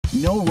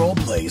No role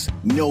plays,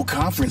 no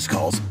conference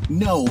calls,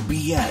 no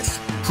BS.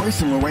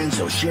 Chris and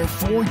Lorenzo share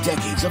 4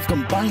 decades of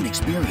combined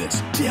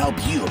experience to help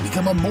you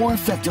become a more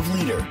effective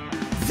leader.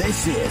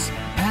 This is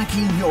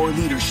Hacking Your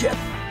Leadership.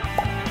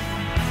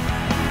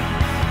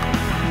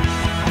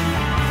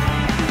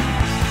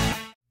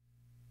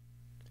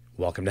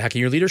 Welcome to Hacking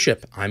Your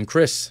Leadership. I'm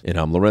Chris. And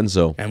I'm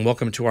Lorenzo. And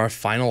welcome to our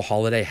final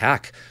holiday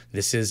hack.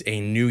 This is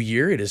a new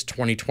year. It is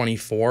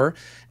 2024.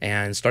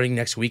 And starting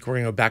next week, we're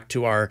going to go back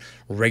to our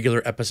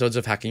regular episodes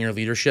of Hacking Your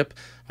Leadership.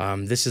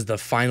 This is the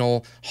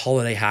final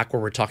holiday hack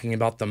where we're talking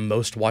about the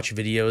most watched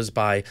videos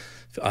by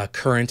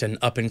current and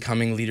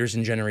up-and-coming leaders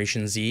in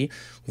Generation Z.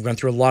 We've gone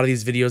through a lot of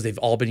these videos. They've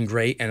all been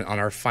great. And on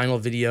our final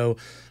video,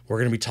 we're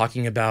going to be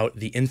talking about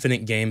The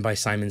Infinite Game by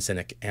Simon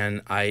Sinek.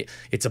 And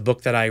it's a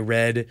book that I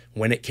read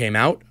when it came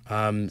out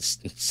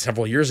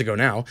several years ago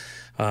now.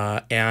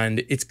 And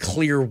it's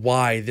clear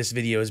why this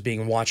video is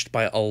being watched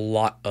by a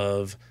lot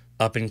of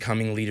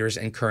up-and-coming leaders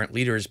and current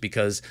leaders,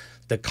 because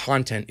the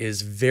content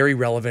is very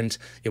relevant.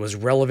 It was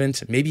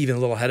relevant, maybe even a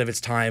little ahead of its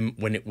time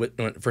when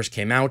it first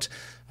came out.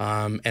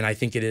 And I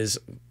think it is,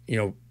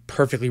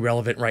 perfectly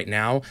relevant right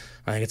now.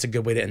 I think it's a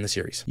good way to end the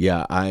series.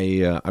 Yeah,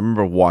 I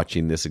remember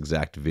watching this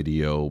exact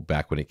video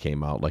back when it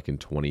came out, like in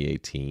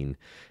 2018,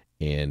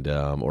 and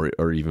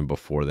or even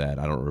before that.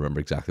 I don't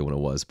remember exactly when it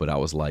was, but I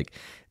was like,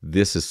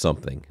 this is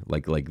something.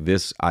 Like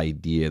this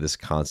idea, this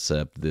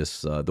concept,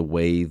 this the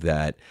way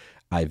that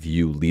I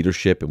view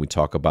leadership, and we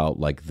talk about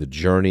like the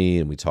journey,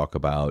 and we talk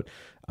about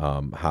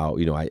how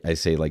I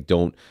say, like,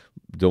 don't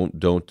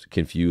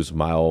confuse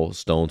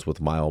milestones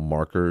with mile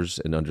markers,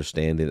 and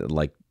understand it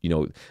like,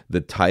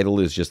 the title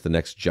is just the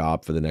next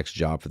job for the next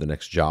job for the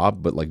next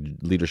job, but like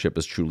leadership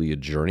is truly a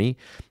journey.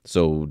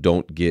 So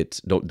don't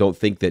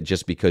think that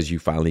just because you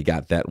finally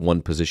got that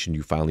one position,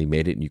 you finally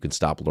made it and you can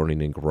stop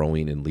learning and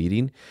growing and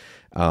leading.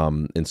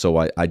 And so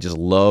I just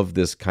love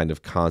this kind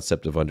of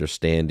concept of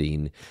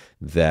understanding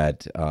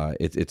that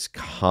it's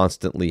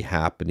constantly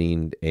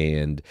happening.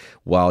 And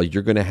while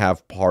you're going to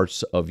have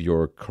parts of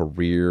your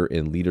career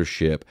in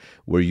leadership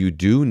where you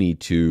do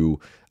need to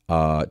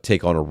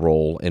take on a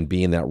role and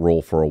be in that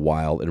role for a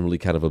while and really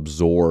kind of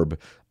absorb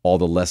all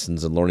the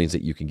lessons and learnings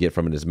that you can get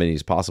from it, as many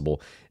as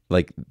possible,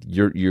 like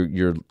your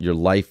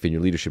life and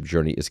your leadership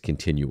journey is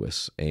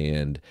continuous.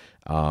 And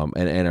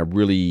I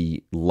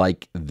really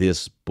like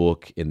this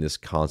book in this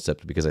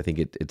concept, because I think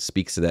it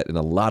speaks to that in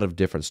a lot of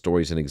different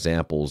stories and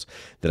examples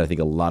that I think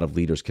a lot of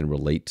leaders can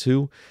relate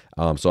to.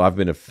 So I've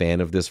been a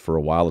fan of this for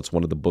a while. It's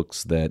one of the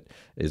books that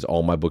is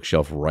on my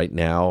bookshelf right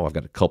now. I've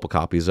got a couple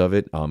copies of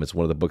it. It's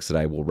one of the books that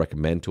I will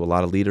recommend to a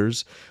lot of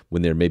leaders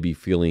when they're maybe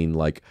feeling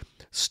like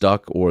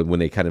stuck, or when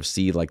they kind of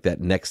see like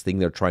that next thing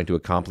they're trying to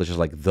accomplish is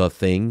like the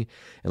thing,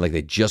 and like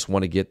they just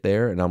want to get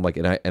there. And I'm like,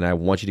 and I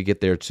want you to get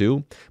there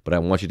too, but I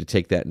want you to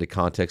take that into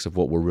context of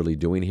what we're really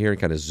doing here and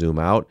kind of zoom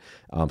out.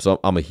 So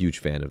I'm a huge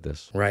fan of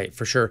this. Right,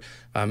 for sure.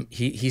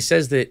 He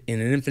says that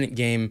in an infinite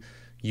game,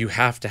 you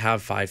have to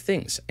have 5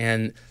 things.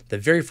 And the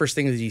very first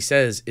thing that he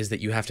says is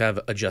that you have to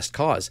have a just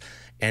cause.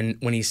 And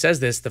when he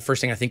says this, the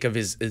first thing I think of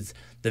is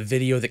the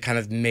video that kind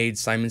of made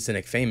Simon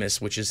Sinek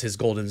famous, which is his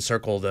golden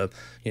circle.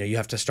 You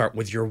have to start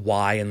with your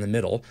why in the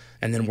middle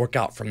and then work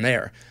out from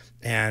there.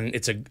 And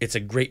it's a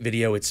great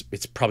video. It's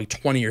probably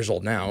 20 years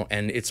old now,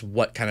 and it's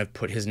what kind of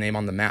put his name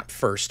on the map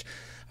first.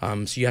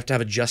 So you have to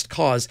have a just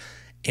cause,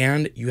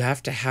 and you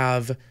have to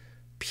have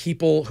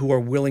people who are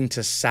willing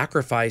to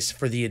sacrifice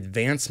for the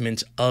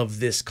advancement of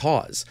this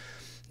cause.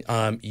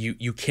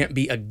 You can't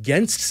be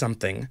against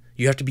something.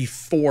 You have to be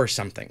for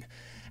something.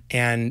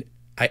 And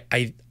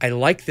I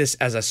like this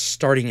as a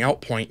starting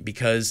out point,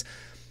 because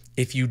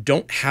if you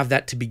don't have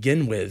that to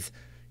begin with,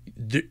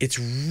 it's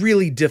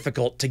really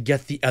difficult to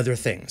get the other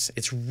things.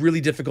 It's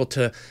really difficult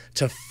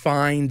to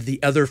find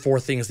the other 4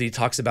 things that he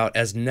talks about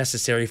as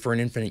necessary for an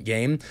infinite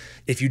game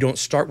if you don't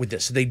start with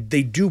this. So they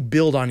do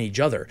build on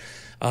each other.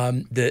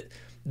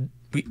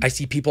 I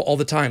see people all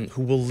the time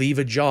who will leave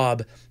a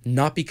job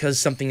not because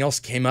something else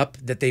came up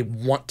that they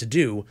want to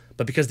do,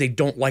 but because they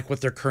don't like what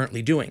they're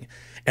currently doing.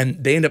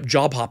 And they end up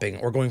job hopping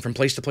or going from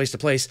place to place to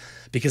place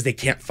because they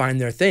can't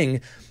find their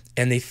thing,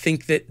 and they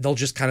think that they'll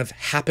just kind of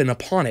happen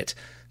upon it.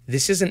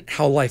 This isn't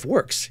how life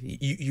works.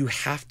 You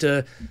have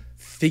to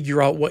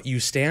figure out what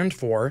you stand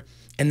for,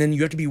 and then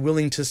you have to be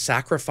willing to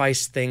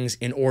sacrifice things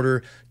in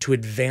order to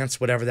advance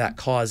whatever that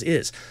cause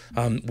is.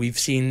 We've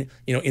seen,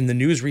 in the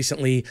news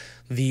recently,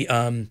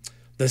 the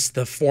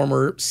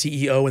former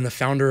CEO and the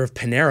founder of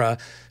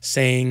Panera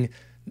saying,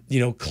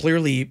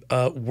 clearly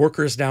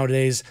workers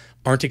nowadays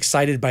aren't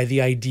excited by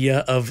the idea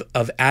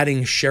of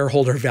adding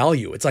shareholder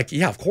value. It's like,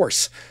 yeah, of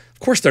course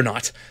they're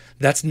not.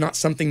 That's not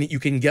something that you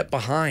can get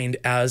behind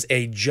as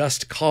a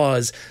just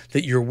cause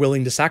that you're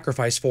willing to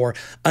sacrifice for,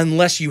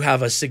 unless you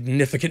have a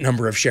significant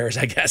number of shares,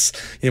 I guess,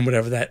 in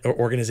whatever that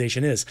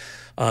organization is.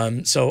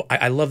 So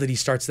I love that he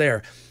starts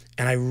there.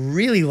 And I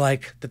really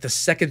like that the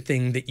second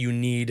thing that you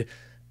need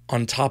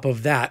on top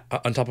of that,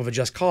 on top of a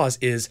just cause,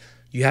 is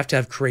you have to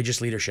have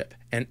courageous leadership.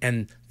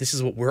 And this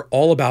is what we're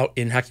all about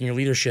in Hacking Your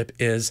Leadership,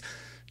 is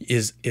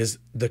is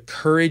the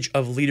courage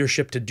of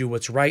leadership to do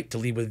what's right, to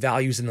lead with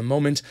values in the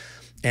moment,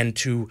 and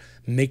to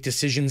make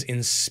decisions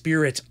in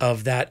spirit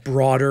of that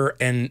broader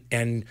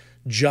and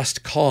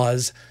just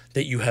cause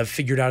that you have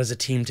figured out as a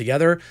team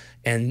together,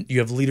 and you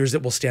have leaders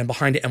that will stand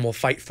behind it and will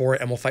fight for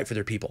it and will fight for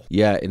their people.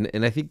 Yeah,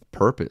 and I think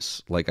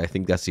purpose, like I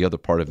think that's the other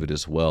part of it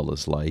as well,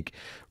 is like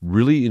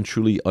really and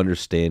truly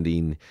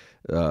understanding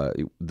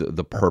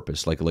the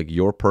purpose, like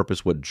your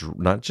purpose,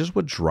 not just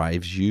what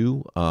drives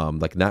you,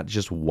 like not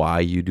just why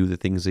you do the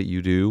things that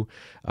you do,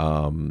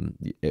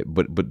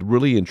 but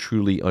really and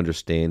truly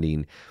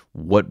understanding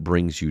what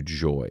brings you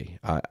joy.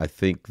 I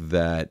think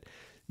that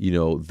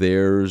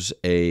there's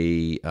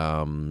a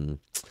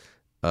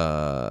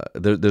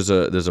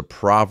there's a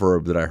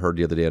proverb that I heard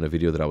the other day on a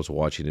video that I was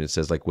watching, and it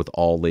says like, with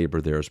all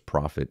labor there is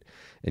profit.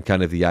 And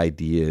kind of the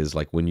idea is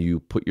like, when you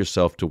put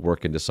yourself to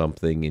work into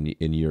something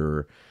and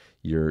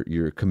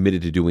you're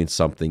committed to doing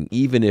something,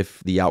 even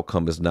if the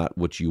outcome is not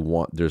what you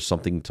want, there's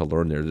something to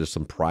learn there. There's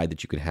some pride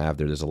that you can have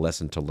there. There's a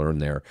lesson to learn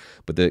there.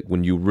 But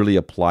when you really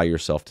apply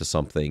yourself to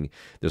something,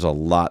 there's a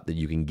lot that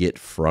you can get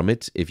from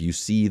it if you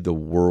see the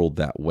world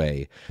that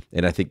way.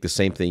 And I think the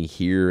same thing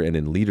here and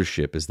in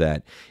leadership is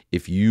that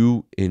if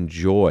you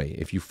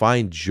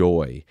find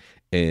joy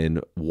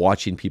in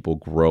watching people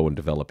grow and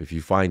develop, if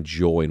you find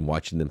joy in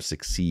watching them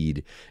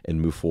succeed and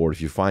move forward,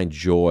 if you find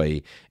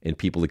joy in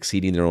people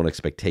exceeding their own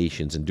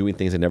expectations and doing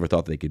things they never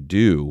thought they could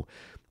do,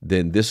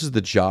 then this is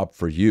the job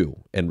for you.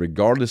 And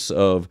regardless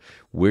of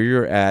where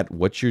you're at,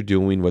 what you're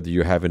doing, whether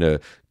you're having a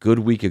good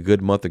week, a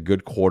good month, a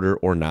good quarter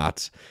or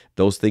not,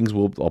 those things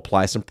will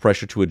apply some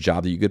pressure to a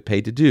job that you get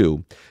paid to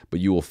do, but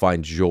you will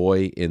find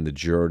joy in the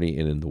journey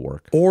and in the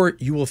work. Or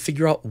you will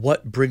figure out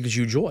what brings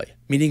you joy,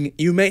 meaning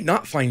you may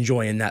not find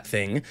joy in that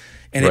thing,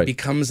 and Right. it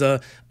becomes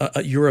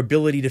your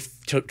ability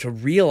to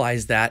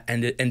realize that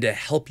and to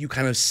help you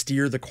kind of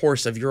steer the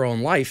course of your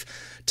own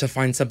life to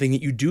find something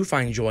that you do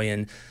find joy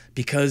in,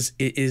 because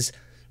it is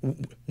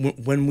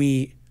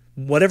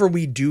whatever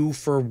we do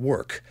for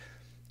work,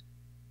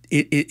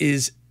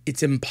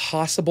 it's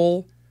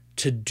impossible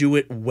to do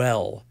it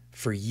well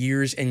for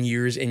years and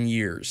years and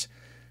years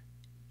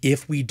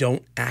if we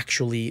don't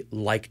actually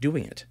like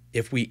doing it,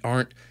 if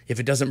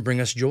it doesn't bring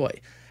us joy.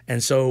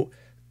 And so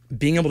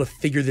being able to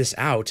figure this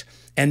out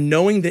and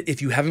knowing that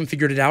if you haven't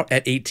figured it out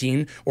at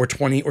 18 or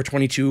 20 or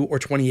 22 or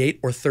 28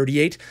 or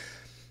 38,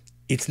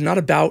 it's not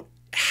about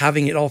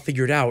having it all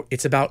figured out.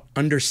 It's about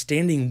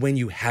understanding when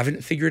you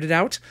haven't figured it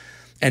out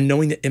and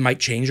knowing that it might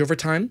change over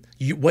time.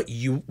 What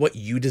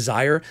you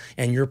desire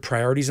and your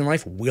priorities in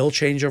life will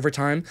change over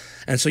time.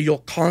 And so you'll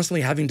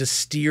constantly having to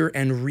steer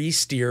and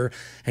re-steer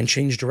and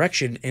change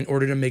direction in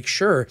order to make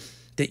sure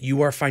that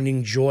you are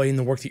finding joy in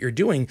the work that you're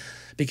doing,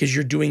 because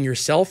you're doing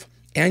yourself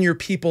and your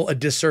people a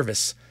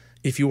disservice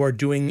if you are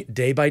doing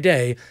day by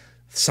day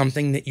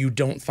something that you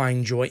don't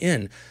find joy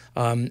in.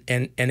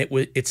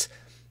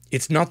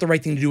 It's not the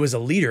right thing to do as a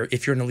leader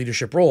if you're in a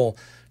leadership role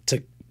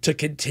to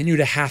continue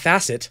to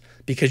half-ass it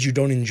because you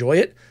don't enjoy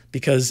it.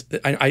 Because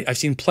I've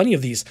seen plenty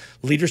of these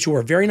leaders who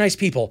are very nice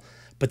people,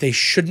 but they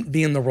shouldn't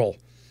be in the role,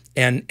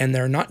 and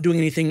they're not doing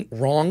anything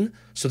wrong,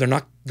 so they're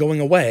not going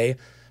away,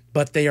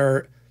 but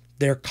they're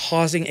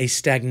causing a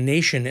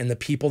stagnation in the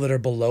people that are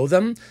below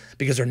them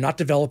because they're not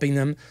developing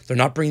them. They're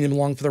not bringing them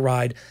along for the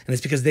ride. And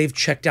it's because they've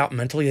checked out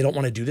mentally. They don't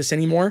want to do this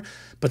anymore,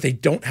 but they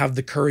don't have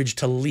the courage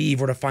to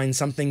leave or to find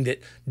something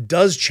that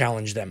does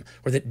challenge them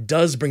or that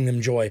does bring them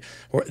joy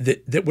or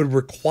that would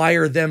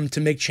require them to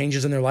make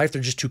changes in their life.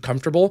 They're just too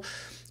comfortable.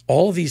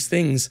 All of these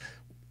things,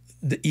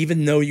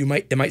 even though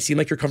it might seem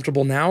like you're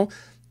comfortable now,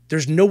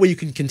 there's no way you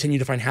can continue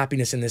to find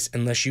happiness in this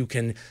unless you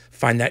can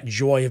find that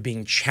joy of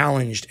being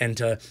challenged and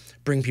to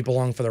bring people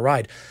along for the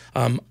ride.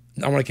 I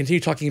want to continue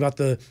talking about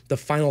the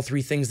final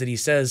three things that he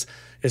says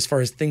as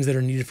far as things that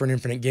are needed for an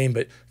infinite game.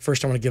 But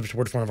first, I want to give a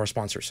word from one of our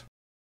sponsors.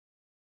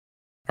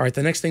 All right,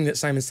 the next thing that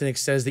Simon Sinek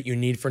says that you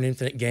need for an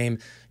infinite game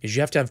is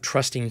you have to have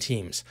trusting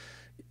teams.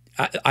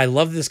 I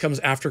love this comes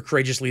after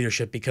courageous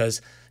leadership, because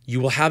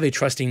you will have a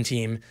trusting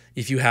team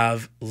if you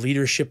have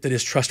leadership that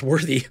is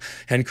trustworthy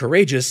and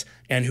courageous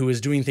and who is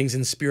doing things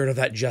in the spirit of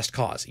that just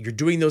cause. You're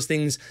doing those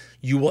things,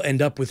 you will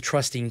end up with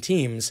trusting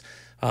teams,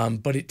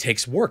 but it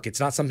takes work.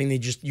 It's not something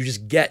that you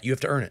just get. You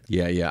have to earn it.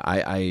 Yeah,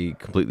 I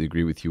completely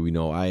agree with you.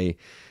 I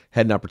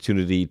had an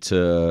opportunity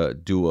to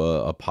do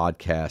a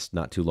podcast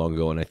not too long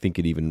ago, and I think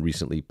it even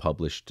recently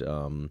published.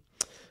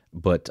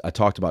 But I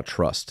talked about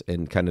trust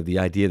and kind of the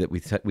idea that we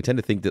tend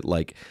to think that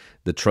like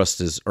the trust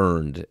is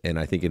earned. And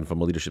I think from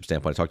a leadership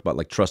standpoint, I talked about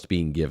like trust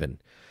being given,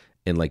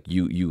 and like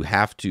you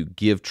have to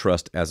give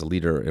trust as a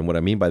leader. And what I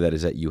mean by that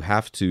is that you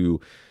have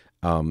to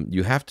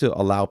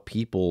allow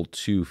people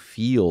to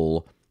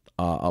feel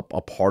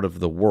a part of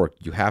the work.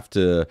 You have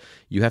to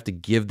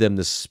give them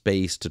the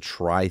space to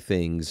try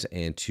things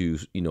and to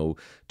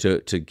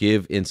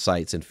give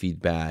insights and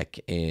feedback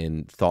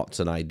and thoughts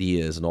and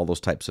ideas and all those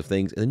types of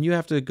things. And then you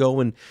have to go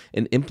and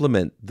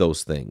implement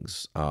those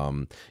things.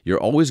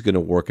 You're always going to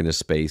work in a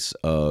space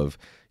of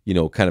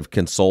kind of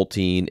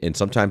consulting and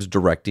sometimes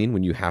directing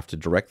when you have to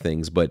direct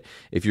things. But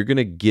if you're going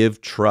to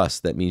give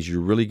trust, that means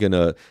you're really going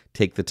to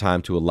take the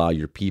time to allow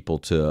your people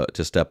to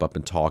step up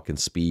and talk and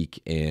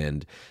speak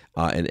and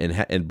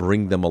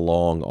bring them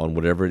along on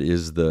whatever it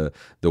is the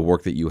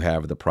work that you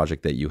have, or the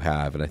project that you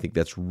have. And I think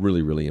that's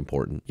really, really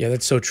important. Yeah,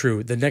 that's so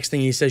true. The next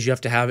thing he says you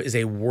have to have is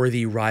a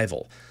worthy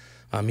rival.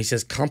 He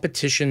says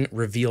competition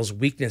reveals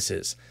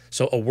weaknesses.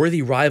 So a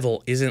worthy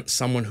rival isn't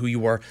someone who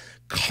you are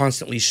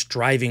constantly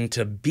striving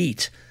to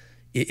beat.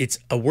 It's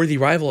a worthy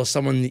rival is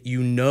someone that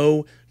you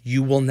know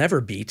you will never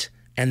beat,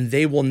 and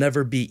they will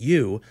never beat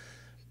you.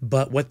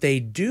 But what they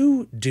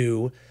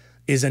do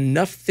is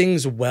enough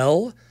things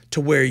well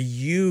to where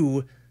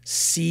you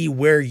see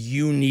where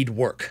you need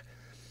work.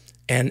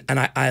 And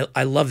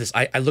I love this.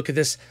 I look at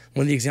this.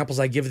 One of the examples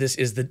I give this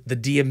is the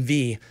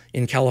DMV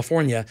in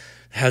California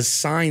has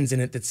signs in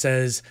it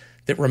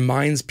that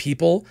reminds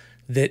people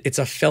that it's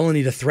a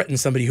felony to threaten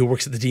somebody who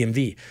works at the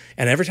DMV.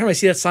 And every time I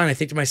see that sign, I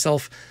think to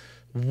myself,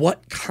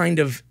 what kind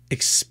of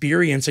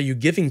experience are you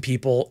giving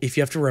people if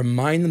you have to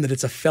remind them that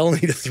it's a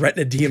felony to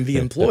threaten a DMV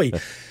employee?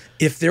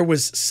 If there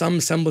was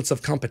some semblance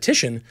of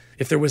competition,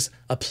 if there was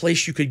a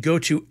place you could go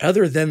to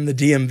other than the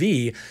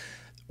DMV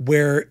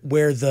where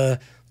the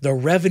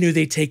revenue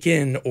they take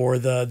in or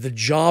the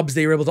jobs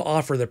they were able to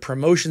offer, the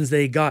promotions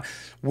they got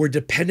were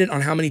dependent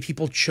on how many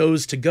people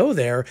chose to go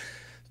there,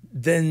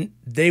 then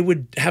they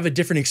would have a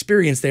different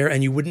experience there,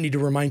 and you wouldn't need to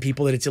remind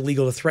people that it's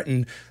illegal to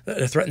threaten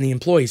the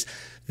employees.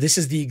 This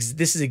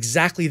is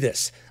exactly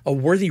this. A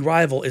worthy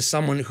rival is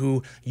someone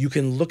who you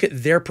can look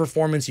at their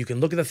performance, you can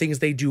look at the things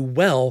they do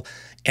well,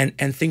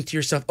 and think to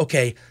yourself,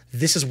 okay,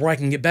 this is where I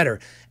can get better.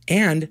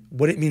 And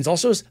what it means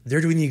also is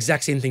they're doing the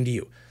exact same thing to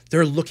you.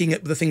 They're looking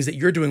at the things that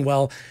you're doing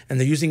well, and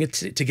they're using it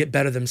to get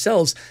better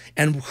themselves.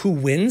 And who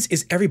wins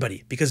is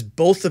everybody, because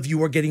both of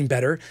you are getting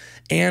better,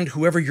 and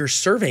whoever you're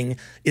serving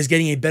is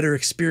getting a better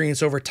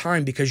experience over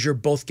time because you're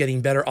both getting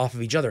better off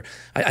of each other.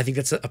 I think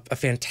that's a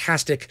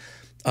fantastic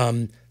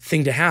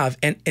thing to have,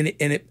 and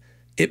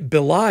it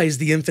belies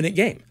the infinite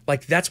game.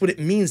 Like, that's what it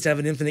means to have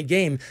an infinite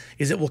game,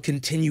 is it will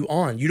continue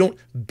on. You don't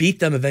beat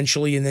them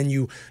eventually, and then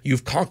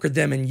you've conquered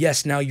them, and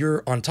yes, now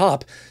you're on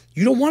top.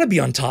 You don't want to be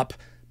on top,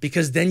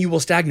 because then you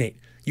will stagnate.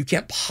 You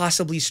can't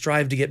possibly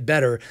strive to get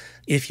better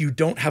if you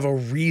don't have a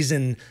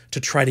reason to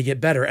try to get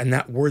better, and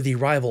that worthy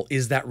rival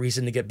is that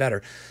reason to get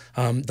better.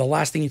 The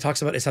last thing he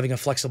talks about is having a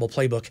flexible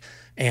playbook,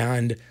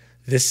 and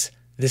this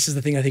is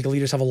the thing I think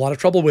leaders have a lot of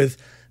trouble with,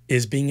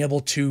 is being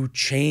able to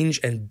change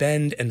and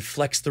bend and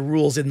flex the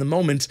rules in the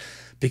moment,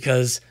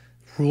 because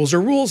rules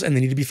are rules and they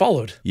need to be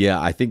followed. Yeah,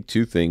 I think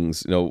two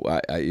things.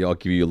 I'll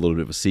give you a little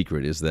bit of a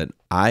secret, is that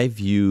I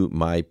view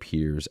my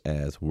peers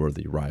as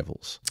worthy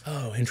rivals.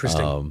 Oh,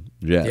 interesting.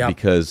 Yeah,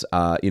 because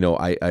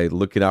I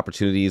look at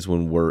opportunities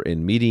when we're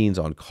in meetings,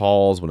 on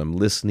calls, when I'm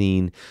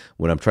listening,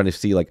 when I'm trying to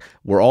see, like,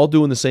 we're all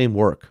doing the same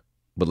work,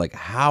 but like,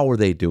 how are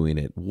they doing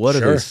it? What are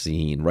they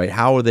seeing, right?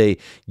 How are they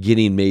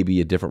getting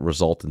maybe a different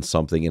result in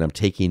something? And I'm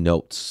taking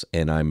notes,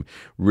 and I'm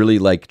really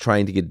like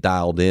trying to get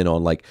dialed in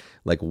on like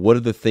what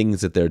are the things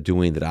that they're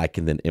doing that I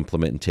can then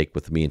implement and take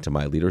with me into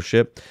my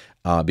leadership?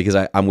 Because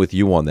I'm with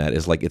you on that.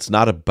 Is like, it's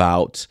not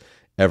about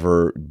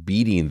ever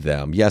beating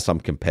them. Yes, I'm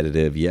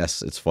competitive.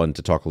 Yes, it's fun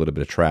to talk a little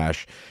bit of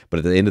trash. But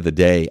at the end of the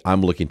day,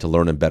 I'm looking to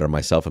learn and better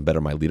myself and better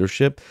my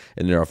leadership.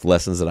 And there are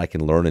lessons that I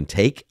can learn and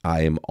take.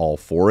 I am all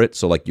for it.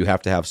 So like, you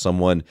have to have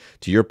someone,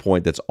 to your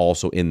point, that's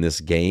also in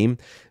this game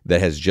that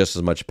has just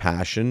as much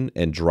passion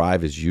and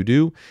drive as you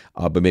do,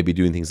 but maybe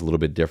doing things a little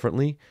bit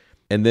differently.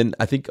 And then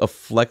I think a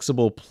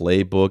flexible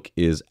playbook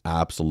is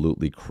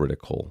absolutely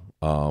critical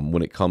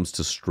when it comes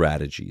to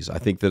strategies. I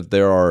think that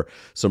there are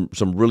some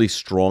really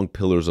strong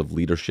pillars of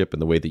leadership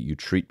in the way that you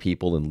treat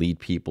people and lead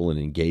people and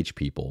engage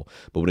people.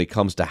 But when it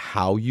comes to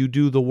how you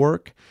do the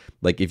work,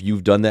 like if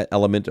you've done that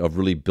element of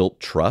really built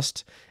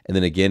trust, and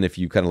then again, if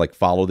you kind of like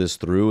follow this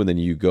through and then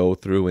you go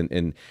through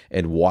and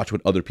watch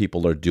what other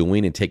people are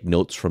doing and take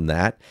notes from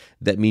that,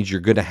 that means you're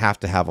going to have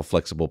a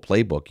flexible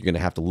playbook. You're going to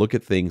have to look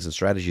at things and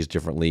strategies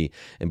differently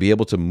and be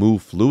able to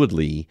move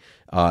fluidly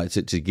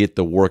to get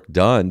the work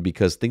done,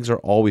 because things are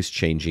always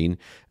changing.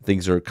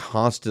 Things are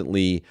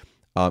constantly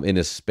in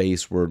a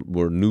space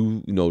where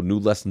new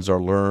lessons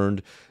are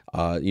learned,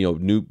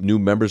 new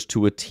members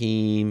to a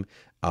team,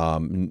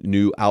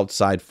 new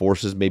outside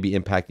forces may be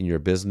impacting your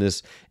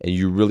business, and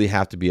you really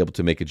have to be able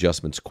to make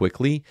adjustments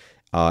quickly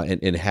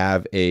and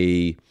have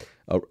a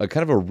kind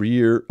of a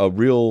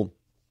real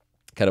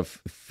kind of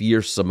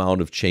fierce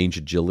amount of change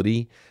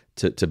agility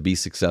to be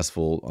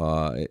successful,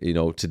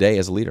 today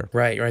as a leader.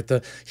 Right.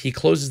 He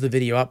closes the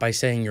video out by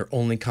saying your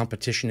only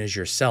competition is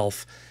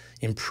yourself,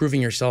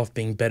 improving yourself,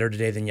 being better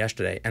today than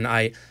yesterday.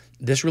 And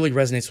this really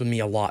resonates with me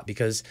a lot,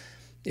 because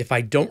if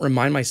I don't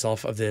remind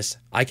myself of this,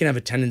 I can have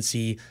a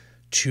tendency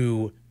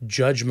to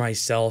judge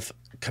myself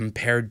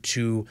compared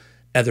to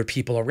other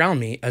people around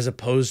me, as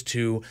opposed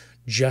to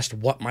just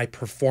what my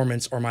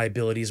performance or my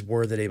abilities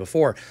were the day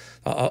before.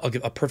 I'll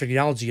give a perfect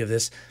analogy of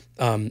this.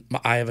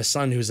 I have a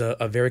son who's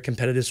a very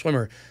competitive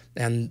swimmer,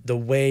 and the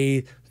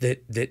way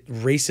that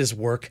races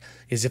work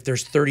is if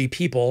there's 30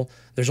 people,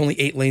 there's only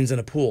 8 lanes in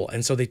a pool.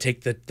 And so they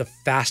take the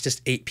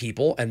fastest 8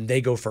 people and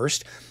they go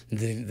first,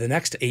 the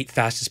next 8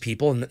 fastest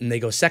people and they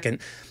go second.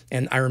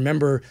 And I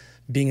remember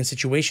being in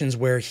situations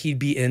where he'd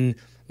be in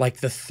like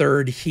the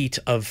 3rd heat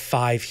of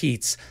 5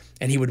 heats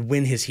and he would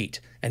win his heat.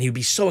 And he would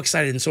be so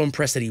excited and so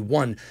impressed that he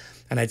won.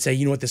 And I'd say,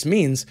 you know what this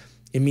means?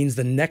 It means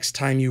the next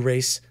time you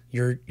race,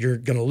 you're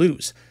going to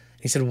lose.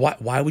 He said,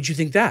 why would you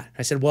think that?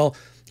 I said, well,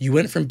 you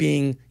went from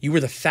you were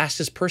the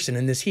fastest person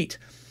in this heat,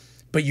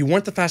 but you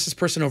weren't the fastest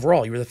person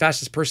overall. You were the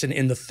fastest person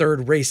in the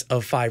 3rd race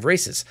of 5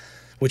 races,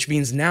 which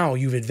means now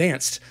you've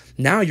advanced.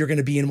 Now you're going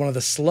to be in one of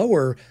the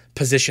slower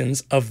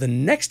positions of the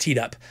next heat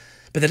up,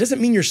 but that doesn't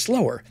mean you're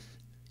slower.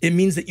 It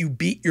means that you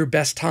beat your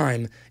best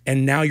time,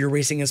 and now you're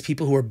racing against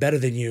people who are better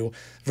than you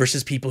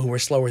versus people who are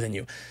slower than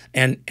you.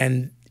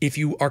 And if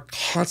you are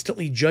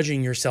constantly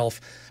judging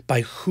yourself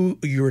by who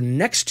you're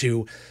next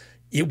to,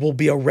 it will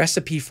be a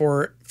recipe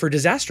for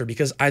disaster,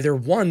 because either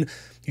one,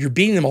 you're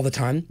beating them all the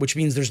time, which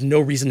means there's no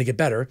reason to get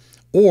better,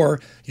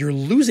 or you're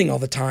losing all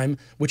the time,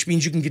 which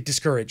means you can get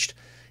discouraged.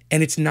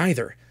 And it's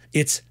neither.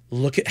 It's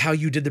look at how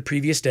you did the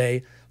previous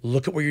day,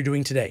 look at what you're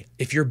doing today.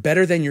 If you're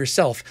better than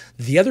yourself,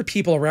 the other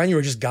people around you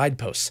are just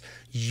guideposts.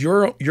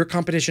 Your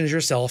competition is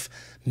yourself.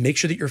 Make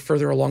sure that you're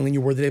further along than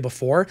you were the day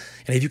before.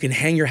 And if you can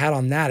hang your hat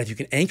on that, if you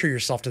can anchor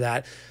yourself to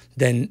that,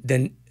 then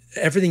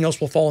everything else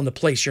will fall into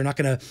place. You're not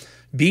going to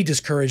be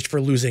discouraged for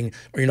losing,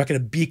 or you're not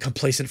going to be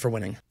complacent for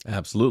winning.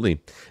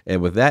 Absolutely.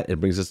 And with that, it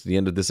brings us to the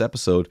end of this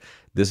episode.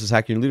 This is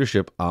Hacking Your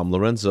Leadership. I'm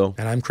Lorenzo.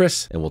 And I'm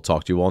Chris. And we'll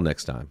talk to you all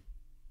next time.